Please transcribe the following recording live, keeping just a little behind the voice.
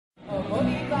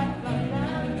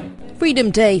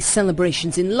Freedom Day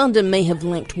celebrations in London may have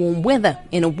lacked warm weather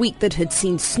in a week that had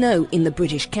seen snow in the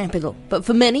British capital, but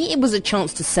for many it was a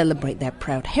chance to celebrate their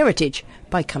proud heritage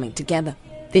by coming together.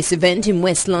 This event in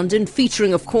West London,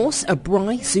 featuring of course a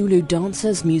Brai, Zulu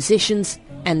dancers, musicians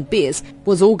and beers,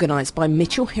 was organised by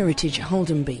Mitchell Heritage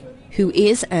Holdenby, who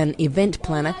is an event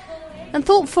planner and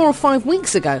thought 4 or 5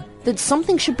 weeks ago that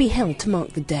something should be held to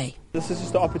mark the day. This is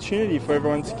just an opportunity for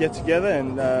everyone to get together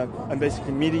and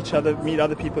basically meet each other, meet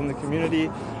other people in the community,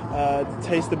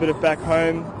 taste a bit of back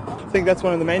home. I think that's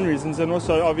one of the main reasons, and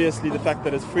also obviously the fact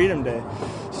that it's Freedom Day.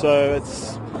 So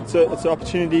it's an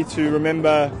opportunity to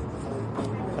remember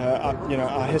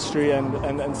our history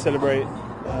and celebrate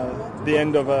the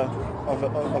end of a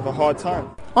hard time.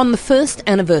 On the first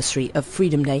anniversary of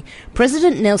Freedom Day,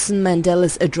 President Nelson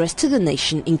Mandela's address to the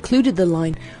nation included the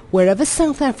line, "Wherever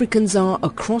South Africans are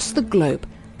across the globe,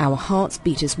 our hearts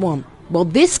beat as one." Well,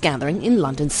 this gathering in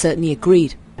London certainly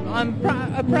agreed. I'm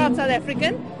a proud South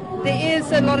African. There is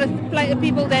a lot of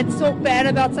people that talk bad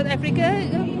about South Africa.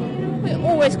 We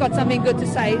always got something good to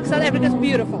say. South Africa's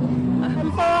beautiful.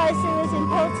 And for us it was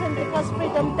important because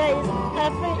Freedom Day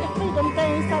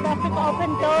in South Africa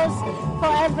opened doors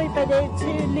for everybody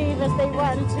to live as they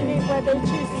want, to live where they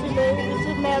choose to live,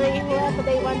 to marry whoever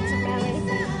they want to marry.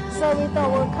 So we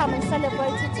thought we'll come and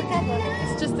celebrate it together.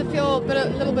 It's just to feel a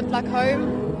little bit like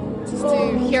home, just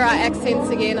to hear our accents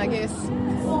again, I guess.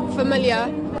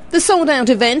 Familiar. The sold-out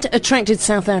event attracted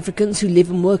South Africans who live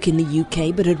and work in the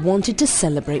UK but had wanted to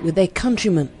celebrate with their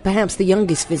countrymen. Perhaps the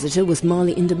youngest visitor was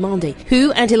Marley Ndimande,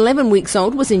 who at 11 weeks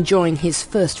old was enjoying his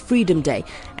first Freedom Day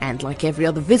and, like every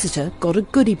other visitor, got a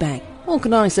goodie bag.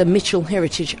 Organiser Mitchell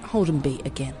Heritage Holdenby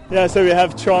again. Yeah, so we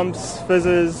have chomps,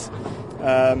 fizzes,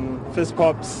 fizz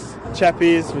pops,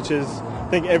 chappies, which is, I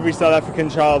think every South African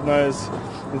child knows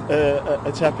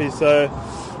a chappie.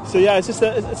 So yeah, it's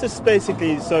just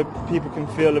basically so people can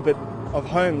feel a bit of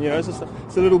home. It's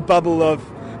a little bubble of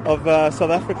South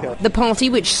Africa. The party,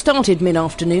 which started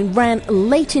mid-afternoon, ran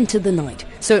late into the night.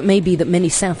 So it may be that many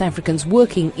South Africans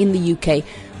working in the UK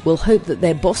will hope that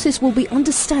their bosses will be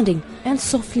understanding and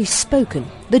softly spoken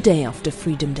the day after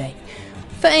Freedom Day.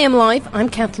 For AM Live, I'm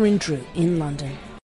Catherine Drew in London.